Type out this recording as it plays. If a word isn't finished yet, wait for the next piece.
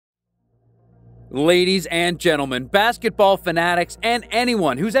Ladies and gentlemen, basketball fanatics, and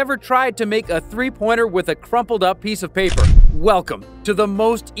anyone who's ever tried to make a three-pointer with a crumpled up piece of paper, welcome to the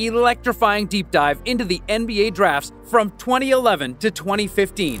most electrifying deep dive into the NBA drafts from 2011 to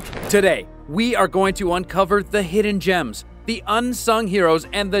 2015. Today, we are going to uncover the hidden gems, the unsung heroes,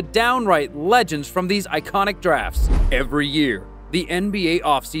 and the downright legends from these iconic drafts. Every year, the NBA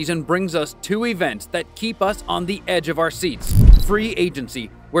offseason brings us two events that keep us on the edge of our seats. Free agency,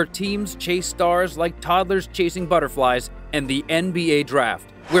 where teams chase stars like toddlers chasing butterflies, and the NBA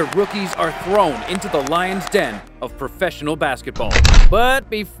draft, where rookies are thrown into the lion's den of professional basketball. But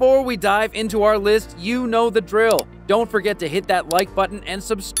before we dive into our list, you know the drill. Don't forget to hit that like button and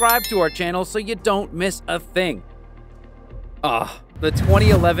subscribe to our channel so you don't miss a thing. The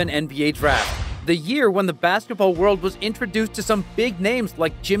 2011 NBA draft. The year when the basketball world was introduced to some big names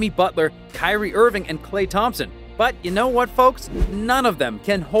like Jimmy Butler, Kyrie Irving, and Klay Thompson. But you know what, folks? None of them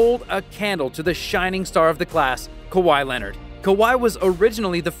can hold a candle to the shining star of the class, Kawhi Leonard. Kawhi was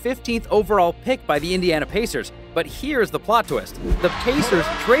originally the 15th overall pick by the Indiana Pacers, but here's the plot twist. The Pacers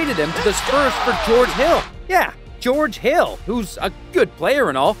traded him to the Spurs for George Hill. Yeah, George Hill, who's a good player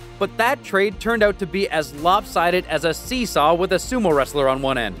and all, but that trade turned out to be as lopsided as a seesaw with a sumo wrestler on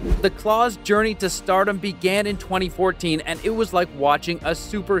one end. The Claw's journey to stardom began in 2014, and it was like watching a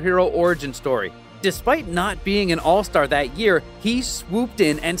superhero origin story. Despite not being an all-star that year, he swooped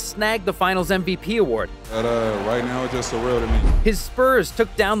in and snagged the Finals MVP award. Right now, it's just surreal to me. His Spurs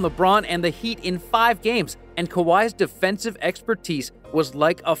took down LeBron and the Heat in 5 games, and Kawhi's defensive expertise was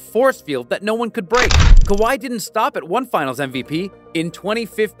like a force field that no one could break. Kawhi didn't stop at one Finals MVP. In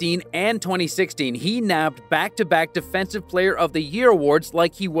 2015 and 2016, he nabbed back-to-back Defensive Player of the Year awards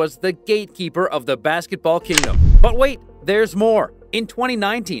like he was the gatekeeper of the basketball kingdom. But wait, there's more. In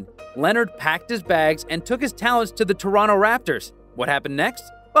 2019, Leonard packed his bags and took his talents to the Toronto Raptors. What happened next?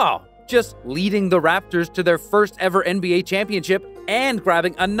 Oh, just leading the Raptors to their first ever NBA championship and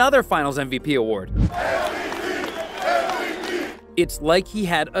grabbing another Finals MVP award. It's like he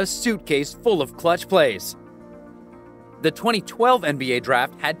had a suitcase full of clutch plays. The 2012 NBA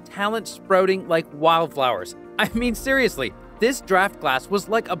draft had talent sprouting like wildflowers. I mean, seriously, this draft class was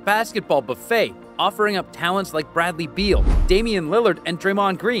like a basketball buffet, offering up talents like Bradley Beal, Damian Lillard, and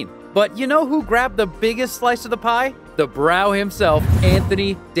Draymond Green. But you know who grabbed the biggest slice of the pie? The brow himself,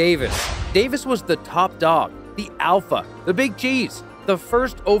 Anthony Davis. Davis was the top dog, the alpha, the big cheese, the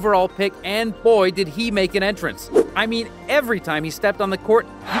first overall pick, and boy did he make an entrance. I mean, every time he stepped on the court,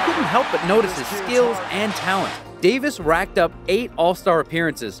 you couldn't help but notice his skills and talent. Davis racked up 8 All-Star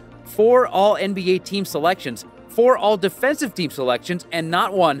appearances, 4 All-NBA team selections, 4 All-Defensive team selections, and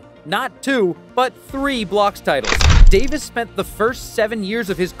not 1, not 2, but 3 blocks titles. Davis spent the first 7 years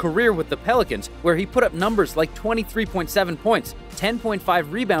of his career with the Pelicans, where he put up numbers like 23.7 points,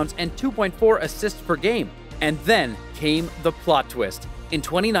 10.5 rebounds, and 2.4 assists per game. And then came the plot twist. In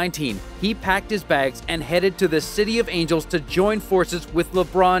 2019, he packed his bags and headed to the City of Angels to join forces with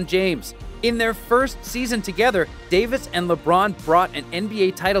LeBron James. In their first season together, Davis and LeBron brought an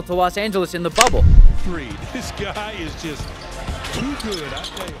NBA title to Los Angeles in the bubble. This guy is just too good, I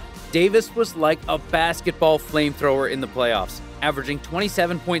tell you. Davis was like a basketball flamethrower in the playoffs, averaging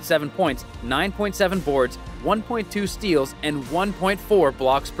 27.7 points, 9.7 boards, 1.2 steals, and 1.4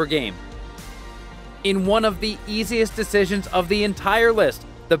 blocks per game. In one of the easiest decisions of the entire list,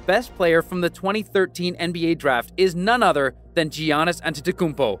 the best player from the 2013 NBA draft is none other than Giannis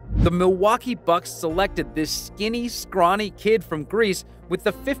Antetokounmpo. The Milwaukee Bucks selected this skinny, scrawny kid from Greece with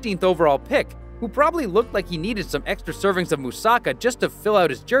the 15th overall pick, who probably looked like he needed some extra servings of moussaka just to fill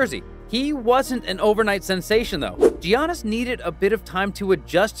out his jersey. He wasn't an overnight sensation though. Giannis needed a bit of time to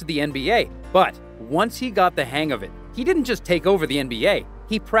adjust to the NBA, but once he got the hang of it, he didn't just take over the NBA.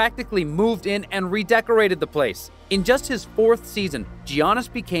 He practically moved in and redecorated the place. In just his 4th season,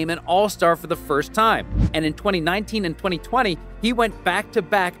 Giannis became an all-star for the first time. And in 2019 and 2020, he went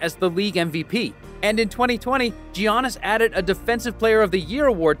back-to-back as the league MVP. And in 2020, Giannis added a Defensive Player of the Year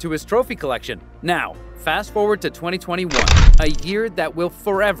award to his trophy collection. Now, fast forward to 2021, a year that will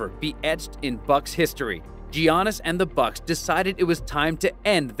forever be etched in Bucks history. Giannis and the Bucks decided it was time to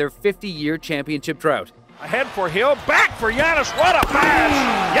end their 50-year championship drought. Ahead for Hill, back for Giannis, what a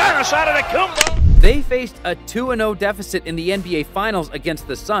pass! Giannis Antetokounmpo! They faced a 2-0 deficit in the NBA Finals against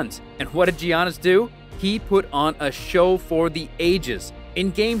the Suns. And what did Giannis do? He put on a show for the ages.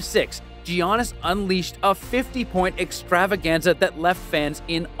 In Game 6, Giannis unleashed a 50-point extravaganza that left fans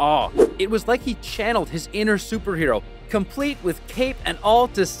in awe. It was like he channeled his inner superhero, complete with cape and all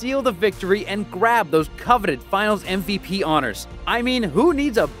to seal the victory and grab those coveted Finals MVP honors. I mean, who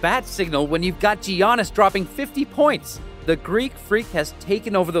needs a bat signal when you've got Giannis dropping 50 points? The Greek freak has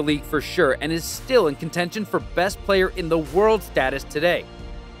taken over the league for sure and is still in contention for best player in the world status today.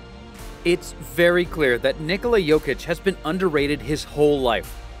 It's very clear that Nikola Jokic has been underrated his whole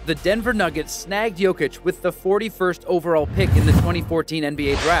life. The Denver Nuggets snagged Jokic with the 41st overall pick in the 2014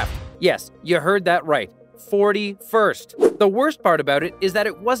 NBA draft. Yes, you heard that right. 41st. The worst part about it is that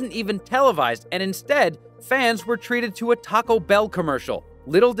it wasn't even televised, and instead, fans were treated to a Taco Bell commercial.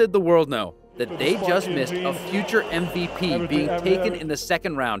 Little did the world know that they just missed a future MVP being taken in the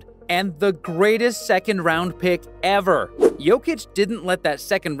second round, and the greatest second round pick ever. Jokic didn't let that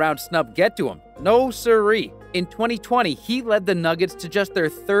second round snub get to him. No siree. In 2020, he led the Nuggets to just their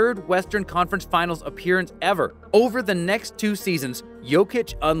third Western Conference Finals appearance ever. Over the next 2 seasons,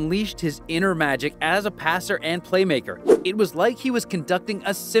 Jokic unleashed his inner magic as a passer and playmaker. It was like he was conducting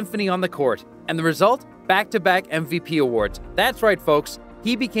a symphony on the court. And the result? Back-to-back MVP awards. That's right, folks.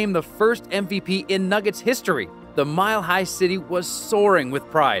 He became the first MVP in Nuggets history. The Mile High City was soaring with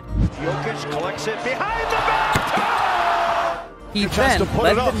pride. Jokic collects it behind the back. He then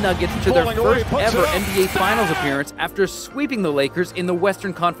led the Nuggets to their first ever NBA Finals appearance after sweeping the Lakers in the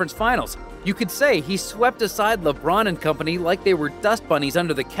Western Conference Finals. You could say he swept aside LeBron and company like they were dust bunnies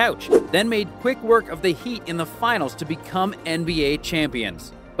under the couch, then made quick work of the Heat in the finals to become NBA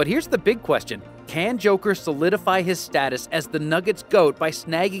champions. But here's the big question. Can Joker solidify his status as the Nuggets' GOAT by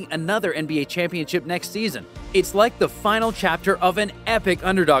snagging another NBA championship next season? It's like the final chapter of an epic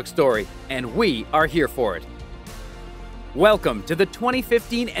underdog story, and we are here for it. Welcome to the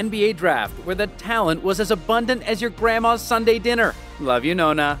 2015 NBA Draft, where the talent was as abundant as your grandma's Sunday dinner. Love you,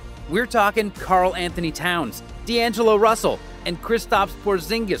 Nona. We're talking Karl Anthony Towns, D'Angelo Russell, and Kristaps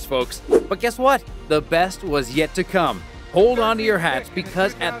Porzingis, folks. But guess what? The best was yet to come. Hold on to your hats,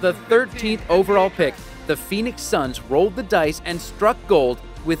 because at the 13th overall pick, the Phoenix Suns rolled the dice and struck gold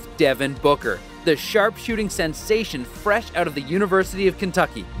with Devin Booker, the sharpshooting sensation fresh out of the University of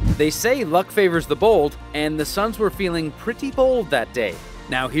Kentucky. They say luck favors the bold, and the Suns were feeling pretty bold that day.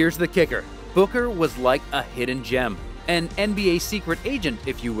 Now here's the kicker. Booker was like a hidden gem, an NBA secret agent,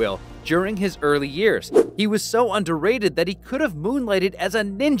 if you will, during his early years. He was so underrated that he could have moonlighted as a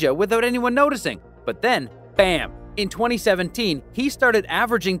ninja without anyone noticing. But then, bam! In 2017, he started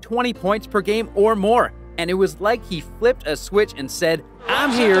averaging 20 points per game or more, and it was like he flipped a switch and said,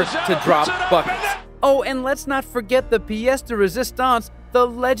 "I'm here to drop buckets." Oh, and let's not forget the pièce de résistance, the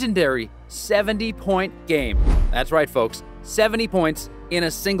legendary 70-point game. That's right, folks, 70 points in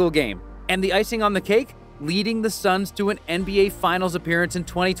a single game. And the icing on the cake? Leading the Suns to an NBA Finals appearance in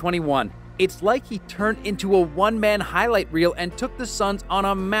 2021. It's like he turned into a one-man highlight reel and took the Suns on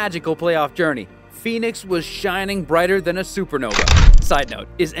a magical playoff journey. Phoenix was shining brighter than a supernova. Side note,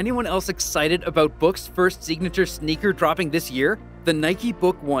 is anyone else excited about Book's first signature sneaker dropping this year? The Nike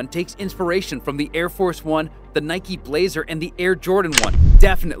Book 1 takes inspiration from the Air Force 1, the Nike Blazer, and the Air Jordan 1.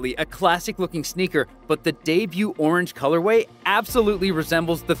 Definitely a classic-looking sneaker, but the debut orange colorway absolutely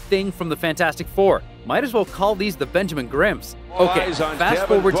resembles the Thing from the Fantastic Four. Might as well call these the Benjamin Grimms. Okay, fast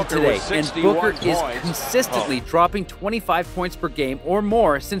forward to today, and Booker is consistently dropping 25 points per game or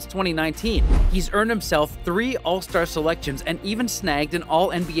more since 2019. He's earned himself 3 All-Star selections and even snagged an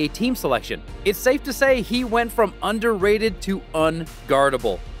All-NBA team selection. It's safe to say he went from underrated to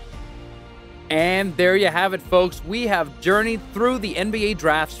unguardable. And there you have it, folks. We have journeyed through the NBA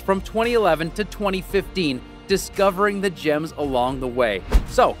drafts from 2011 to 2015, discovering the gems along the way.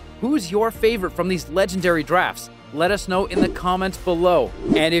 So, who's your favorite from these legendary drafts? Let us know in the comments below.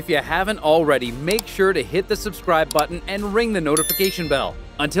 And if you haven't already, make sure to hit the subscribe button and ring the notification bell.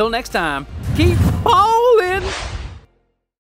 Until next time, keep balling!